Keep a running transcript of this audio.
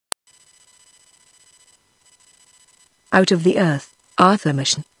out of the earth, Arthur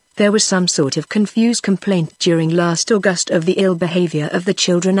Machen. There was some sort of confused complaint during last August of the ill behavior of the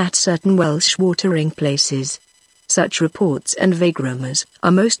children at certain Welsh watering places. Such reports and vague rumors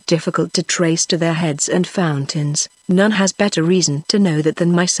are most difficult to trace to their heads and fountains. None has better reason to know that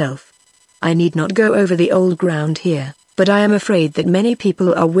than myself. I need not go over the old ground here, but I am afraid that many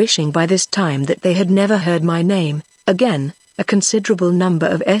people are wishing by this time that they had never heard my name. Again, a considerable number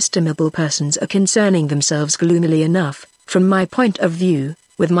of estimable persons are concerning themselves gloomily enough, from my point of view,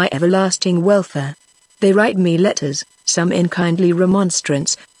 with my everlasting welfare. They write me letters, some in kindly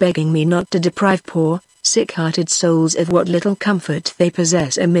remonstrance, begging me not to deprive poor, sick-hearted souls of what little comfort they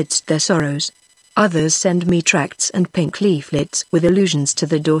possess amidst their sorrows. Others send me tracts and pink leaflets with allusions to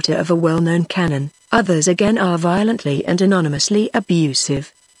the daughter of a well-known canon. Others again are violently and anonymously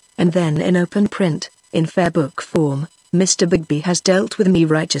abusive. And then in open print, in fair book form, Mr. Bigby has dealt with me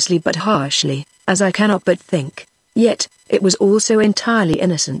righteously but harshly, as I cannot but think. Yet, it was also entirely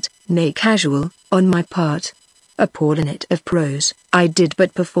innocent, nay casual, on my part. A paulinet of prose, I did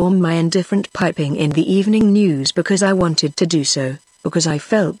but perform my indifferent piping in the evening news because I wanted to do so, because I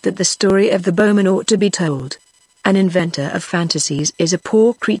felt that the story of the bowman ought to be told. An inventor of fantasies is a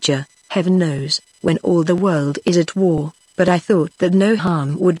poor creature, heaven knows, when all the world is at war, but I thought that no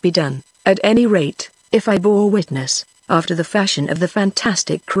harm would be done, at any rate, if I bore witness, after the fashion of the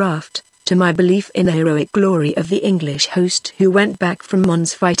fantastic craft, to my belief in the heroic glory of the English host who went back from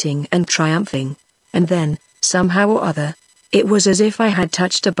Mons fighting and triumphing. And then, somehow or other, it was as if I had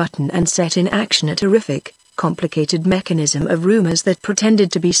touched a button and set in action a terrific, complicated mechanism of rumors that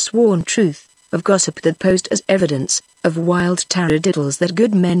pretended to be sworn truth, of gossip that posed as evidence, of wild taradiddles that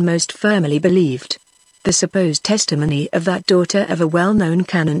good men most firmly believed. The supposed testimony of that daughter of a well-known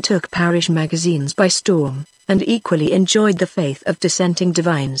canon took parish magazines by storm, and equally enjoyed the faith of dissenting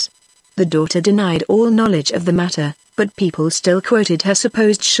divines. The daughter denied all knowledge of the matter, but people still quoted her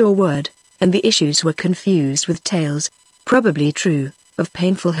supposed sure word, and the issues were confused with tales, probably true, of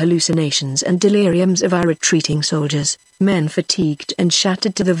painful hallucinations and deliriums of our retreating soldiers, men fatigued and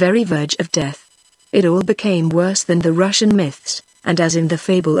shattered to the very verge of death. It all became worse than the Russian myths, and as in the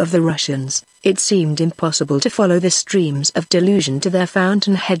fable of the Russians, it seemed impossible to follow the streams of delusion to their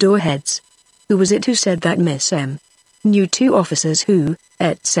fountainhead or heads. Who was it who said that Miss M. knew two officers who,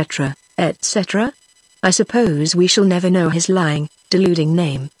 etc., etc.? I suppose we shall never know his lying, deluding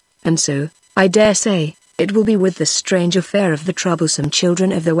name, and so, I dare say, it will be with the strange affair of the troublesome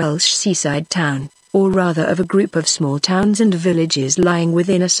children of the Welsh seaside town, or rather of a group of small towns and villages lying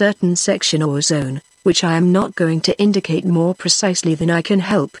within a certain section or zone, which I am not going to indicate more precisely than I can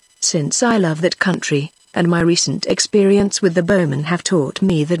help, since I love that country, and my recent experience with the bowmen have taught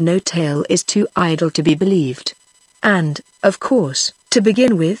me that no tale is too idle to be believed. And, of course, to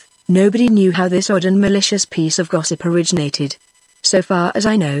begin with, nobody knew how this odd and malicious piece of gossip originated. So far as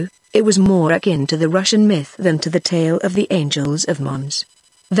I know, it was more akin to the Russian myth than to the tale of the angels of Mons.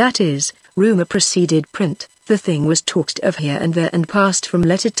 That is, rumor preceded print, the thing was talked of here and there and passed from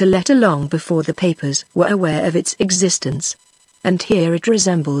letter to letter long before the papers were aware of its existence. And here it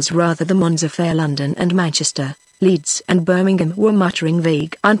resembles rather the Mons affair. London and Manchester, Leeds and Birmingham were muttering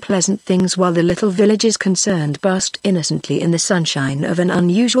vague unpleasant things while the little villages concerned basked innocently in the sunshine of an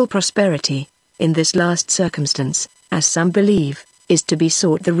unusual prosperity. In this last circumstance, as some believe, is to be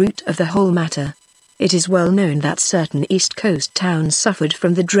sought the root of the whole matter. It is well known that certain East Coast towns suffered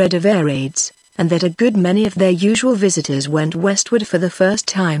from the dread of air raids, and that a good many of their usual visitors went westward for the first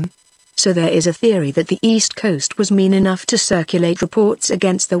time. So there is a theory that the East Coast was mean enough to circulate reports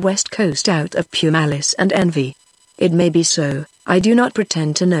against the West Coast out of pure malice and envy. It may be so, I do not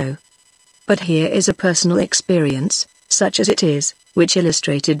pretend to know. But here is a personal experience, such as it is, which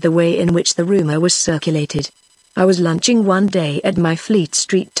illustrated the way in which the rumor was circulated. I was lunching one day at my Fleet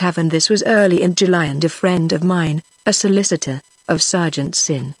Street tavern. This was early in July, and a friend of mine, a solicitor, of Sergeant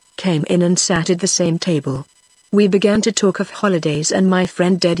Sin, came in and sat at the same table. We began to talk of holidays, and my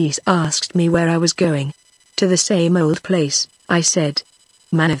friend Deddies asked me where I was going. To the same old place, I said.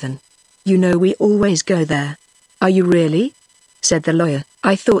 Machen. You know we always go there. Are you really? Said the lawyer.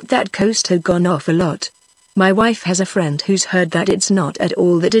 I thought that coast had gone off a lot. My wife has a friend who's heard that it's not at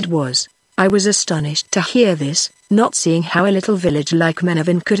all that it was. I was astonished to hear this, not seeing how a little village like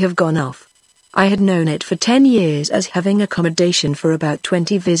Machen could have gone off. I had known it for 10 years as having accommodation for about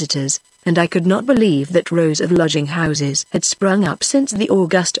 20 visitors, and I could not believe that rows of lodging houses had sprung up since the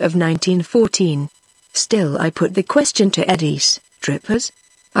August of 1914. Still I put the question to Eddies. Trippers?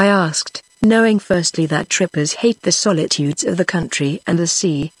 I asked, knowing firstly that trippers hate the solitudes of the country and the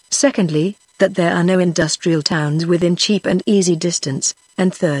sea, secondly, that there are no industrial towns within cheap and easy distance,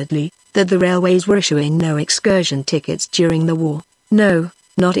 and thirdly, that the railways were issuing no excursion tickets during the war. No,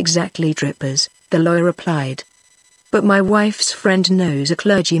 not exactly trippers, the lawyer replied. But my wife's friend knows a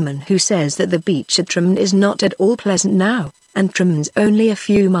clergyman who says that the beach at Trammen is not at all pleasant now, and Trammen's only a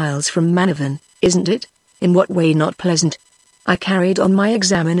few miles from Manavan, isn't it? In what way not pleasant? I carried on my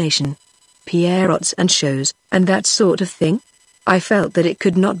examination. Pierrots and shows, and that sort of thing? I felt that it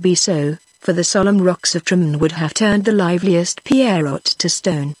could not be so, for the solemn rocks of Trammen would have turned the liveliest Pierrot to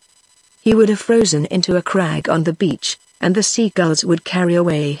stone. He would have frozen into a crag on the beach, and the seagulls would carry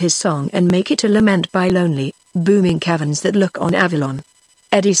away his song and make it a lament by lonely, booming caverns that look on Avalon.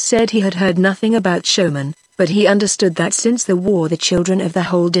 Eddie said he had heard nothing about showmen, but he understood that since the war the children of the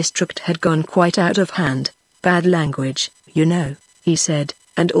whole district had gone quite out of hand. Bad language, you know, he said,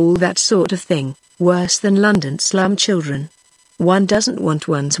 and all that sort of thing, worse than London slum children. One doesn't want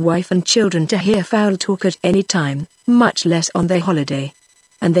one's wife and children to hear foul talk at any time, much less on their holiday.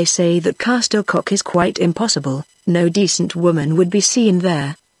 And they say that Castlecock is quite impossible, no decent woman would be seen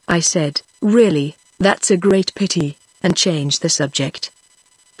there. I said, really, that's a great pity, and changed the subject.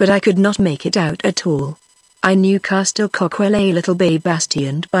 But I could not make it out at all. I knew Castlecock well, a little bay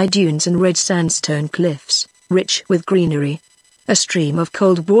bastioned by dunes and red sandstone cliffs, rich with greenery. A stream of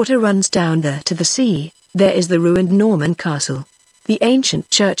cold water runs down there to the sea. There is the ruined Norman castle, the ancient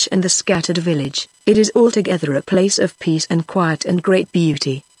church and the scattered village. It is altogether a place of peace and quiet and great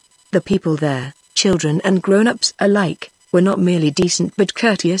beauty. The people there, children and grown-ups alike, were not merely decent but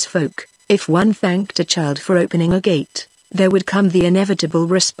courteous folk. If one thanked a child for opening a gate, there would come the inevitable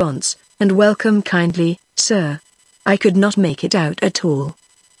response, and welcome kindly, sir. I could not make it out at all.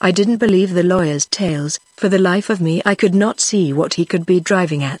 I didn't believe the lawyer's tales. For the life of me I could not see what he could be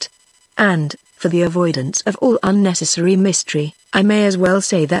driving at. And, for the avoidance of all unnecessary mystery, I may as well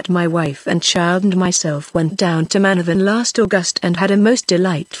say that my wife and child and myself went down to Manavan last August and had a most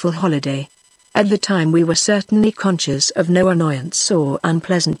delightful holiday. At the time we were certainly conscious of no annoyance or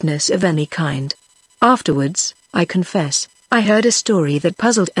unpleasantness of any kind. Afterwards, I confess, I heard a story that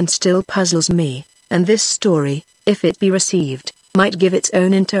puzzled and still puzzles me, and this story, if it be received, might give its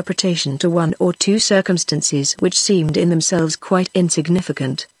own interpretation to one or two circumstances which seemed in themselves quite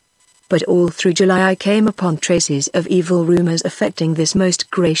insignificant. But all through July I came upon traces of evil rumors affecting this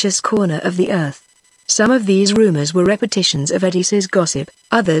most gracious corner of the earth. Some of these rumors were repetitions of Eddie's gossip,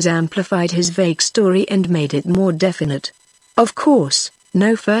 others amplified his vague story and made it more definite. Of course,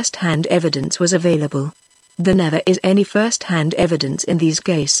 no first-hand evidence was available. There never is any first-hand evidence in these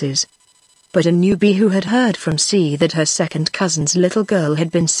cases. But a newbie who had heard from C that her second cousin's little girl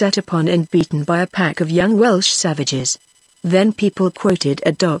had been set upon and beaten by a pack of young Welsh savages. Then people quoted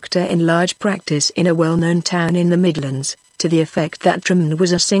a doctor in large practice in a well-known town in the Midlands, to the effect that Trammen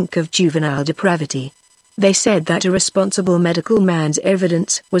was a sink of juvenile depravity. They said that a responsible medical man's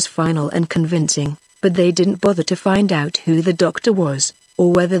evidence was final and convincing, but they didn't bother to find out who the doctor was,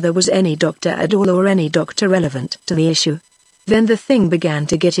 or whether there was any doctor at all or any doctor relevant to the issue. Then the thing began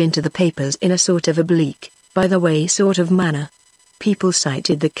to get into the papers in a sort of oblique, by the way sort of manner. People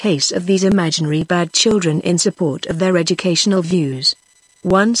cited the case of these imaginary bad children in support of their educational views.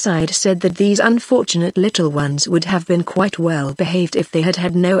 One side said that these unfortunate little ones would have been quite well behaved if they had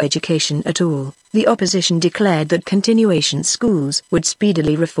had no education at all. The opposition declared that continuation schools would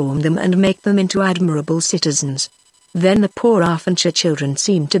speedily reform them and make them into admirable citizens. Then the poor Arfenshire children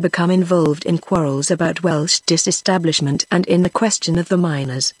seemed to become involved in quarrels about Welsh disestablishment and in the question of the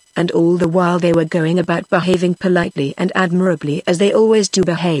miners, and all the while they were going about behaving politely and admirably as they always do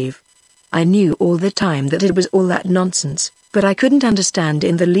behave. I knew all the time that it was all that nonsense, but I couldn't understand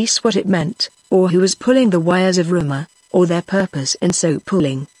in the least what it meant, or who was pulling the wires of rumor, or their purpose in so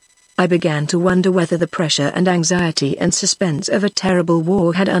pulling. I began to wonder whether the pressure and anxiety and suspense of a terrible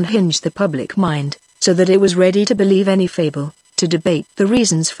war had unhinged the public mind, so that it was ready to believe any fable, to debate the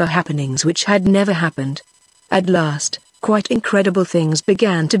reasons for happenings which had never happened. At last, quite incredible things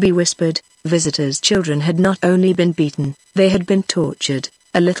began to be whispered. Visitors' children had not only been beaten, they had been tortured.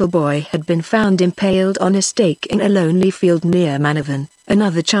 A little boy had been found impaled on a stake in a lonely field near Manavan.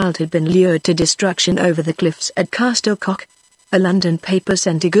 Another child had been lured to destruction over the cliffs at Castlecock. A London paper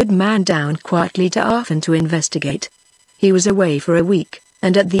sent a good man down quietly to Arfen to investigate. He was away for a week,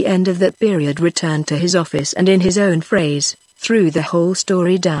 and at the end of that period returned to his office and in his own phrase, threw the whole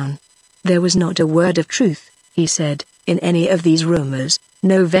story down. There was not a word of truth, he said, in any of these rumors,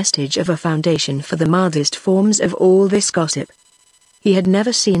 no vestige of a foundation for the mildest forms of all this gossip. He had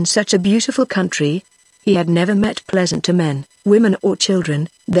never seen such a beautiful country. He had never met pleasanter men, women or children.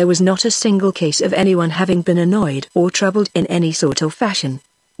 There was not a single case of anyone having been annoyed or troubled in any sort of fashion.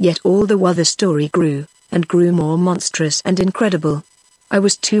 Yet all the while the story grew, and grew more monstrous and incredible. I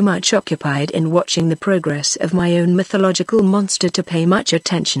was too much occupied in watching the progress of my own mythological monster to pay much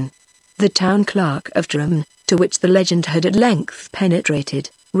attention. The town clerk of Drum, to which the legend had at length penetrated,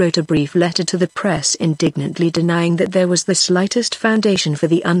 wrote a brief letter to the press indignantly denying that there was the slightest foundation for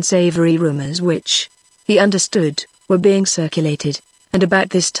the unsavory rumors which, he understood, were being circulated, and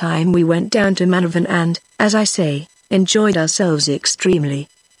about this time we went down to Machen and, as I say, enjoyed ourselves extremely.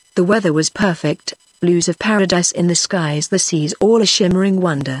 The weather was perfect, blues of paradise in the skies, the seas all a shimmering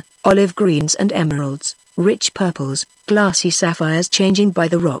wonder, olive greens and emeralds, rich purples, glassy sapphires changing by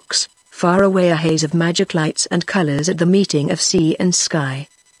the rocks, far away a haze of magic lights and colors at the meeting of sea and sky.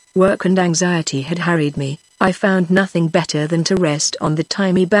 Work and anxiety had harried me. I found nothing better than to rest on the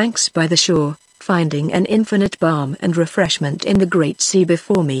thymy banks by the shore, finding an infinite balm and refreshment in the great sea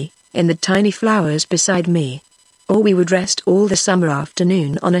before me, in the tiny flowers beside me. Or we would rest all the summer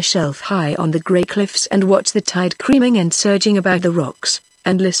afternoon on a shelf high on the grey cliffs and watch the tide creaming and surging about the rocks,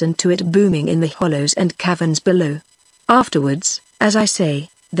 and listen to it booming in the hollows and caverns below. Afterwards, as I say,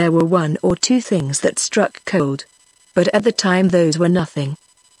 there were one or two things that struck cold. But at the time those were nothing.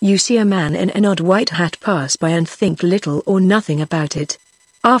 You see a man in an odd white hat pass by and think little or nothing about it.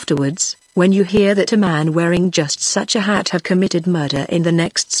 Afterwards, when you hear that a man wearing just such a hat had committed murder in the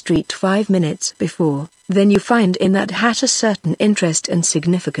next street 5 minutes before, then you find in that hat a certain interest and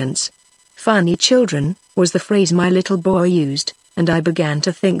significance. "Funny children," was the phrase my little boy used, and I began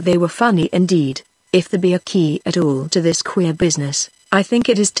to think they were funny indeed. If there be a key at all to this queer business, I think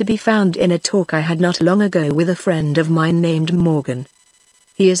it is to be found in a talk I had not long ago with a friend of mine named Morgan.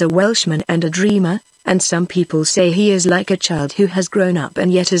 He is a Welshman and a dreamer, and some people say he is like a child who has grown up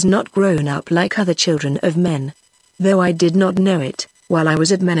and yet has not grown up like other children of men. Though I did not know it, while I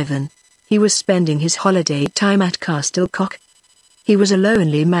was at Machen, he was spending his holiday time at Castlecock. He was a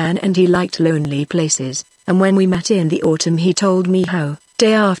lonely man and he liked lonely places, and when we met in the autumn he told me how,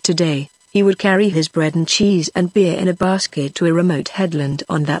 day after day, he would carry his bread and cheese and beer in a basket to a remote headland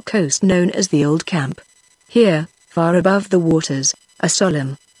on that coast known as the Old Camp. Here, far above the waters, are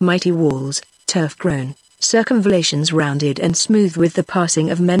solemn, mighty walls, turf-grown, circumvallations rounded and smooth with the passing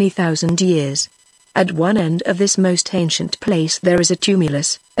of many thousand years. At one end of this most ancient place there is a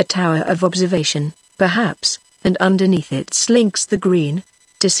tumulus, a tower of observation, perhaps, and underneath it slinks the green,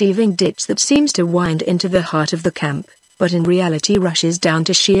 deceiving ditch that seems to wind into the heart of the camp, but in reality rushes down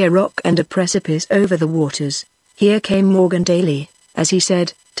to sheer rock and a precipice over the waters. Here came Morgan daily, as he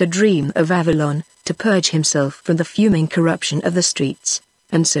said, to dream of Avalon, to purge himself from the fuming corruption of the streets,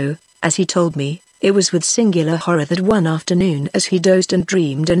 and so, as he told me, it was with singular horror that one afternoon as he dozed and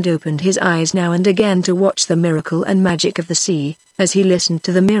dreamed and opened his eyes now and again to watch the miracle and magic of the sea, as he listened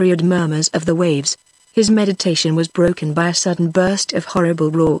to the myriad murmurs of the waves, his meditation was broken by a sudden burst of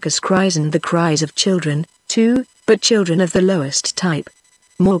horrible raucous cries and the cries of children, too, but children of the lowest type.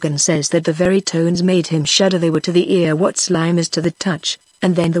 Morgan says that the very tones made him shudder. They were to the ear what slime is to the touch,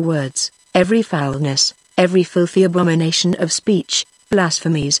 and then the words, every foulness, every filthy abomination of speech,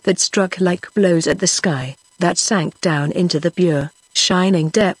 blasphemies that struck like blows at the sky, that sank down into the pure, shining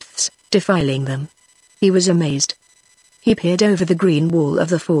depths, defiling them. He was amazed. He peered over the green wall of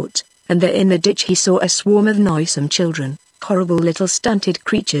the fort, and there in the ditch he saw a swarm of noisome children, horrible little stunted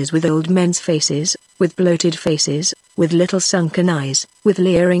creatures with old men's faces, with bloated faces, with little sunken eyes, with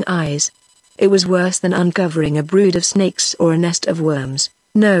leering eyes. It was worse than uncovering a brood of snakes or a nest of worms.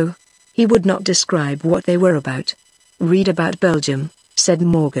 No, he would not describe what they were about. Read about Belgium, said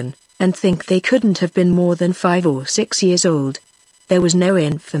Morgan, and think they couldn't have been more than 5 or 6 years old. There was no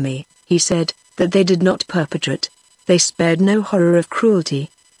infamy, he said, that they did not perpetrate. They spared no horror of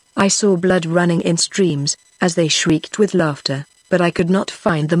cruelty. I saw blood running in streams, as they shrieked with laughter, but I could not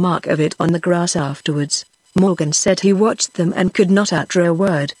find the mark of it on the grass afterwards. Morgan said he watched them and could not utter a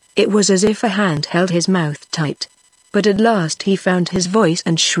word. It was as if a hand held his mouth tight. But at last he found his voice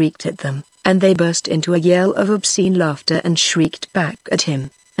and shrieked at them, and they burst into a yell of obscene laughter and shrieked back at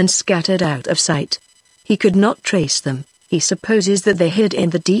him, and scattered out of sight. He could not trace them. He supposes that they hid in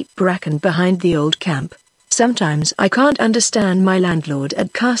the deep bracken behind the old camp. Sometimes I can't understand my landlord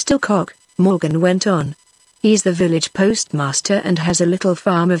at Castlecock, Morgan went on. He's the village postmaster and has a little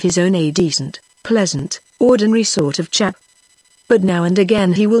farm of his own, a decent, pleasant, ordinary sort of chap. But now and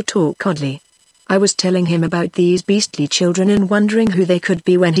again he will talk oddly. I was telling him about these beastly children and wondering who they could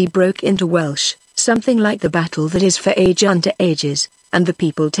be when he broke into Welsh, something like the battle that is for age unto ages, and the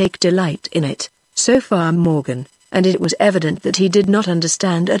people take delight in it, so far Morgan, and it was evident that he did not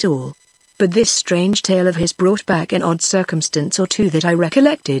understand at all. But this strange tale of his brought back an odd circumstance or two that I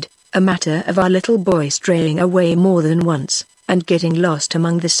recollected, a matter of our little boy straying away more than once, and getting lost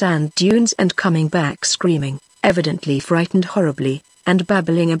among the sand dunes and coming back screaming, evidently frightened horribly, and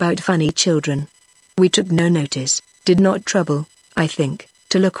babbling about funny children. We took no notice, did not trouble, I think,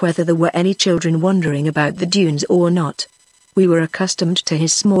 to look whether there were any children wandering about the dunes or not. We were accustomed to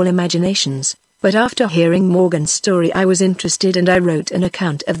his small imaginations, but after hearing Morgan's story I was interested and I wrote an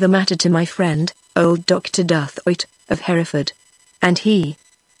account of the matter to my friend, old Dr. Duthwaite, of Hereford. And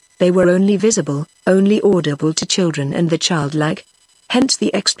they were only visible, only audible to children and the childlike. Hence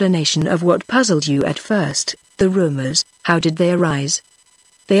the explanation of what puzzled you at first, the rumors. How did they arise?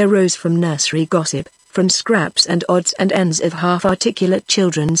 They arose from nursery gossip, from scraps and odds and ends of half-articulate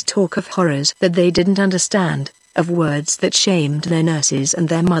children's talk of horrors that they didn't understand, of words that shamed their nurses and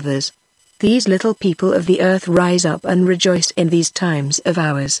their mothers. These little people of the earth rise up and rejoice in these times of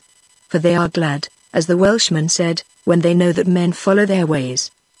ours. For they are glad, as the Welshman said, when they know that men follow their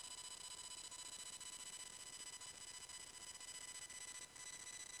ways.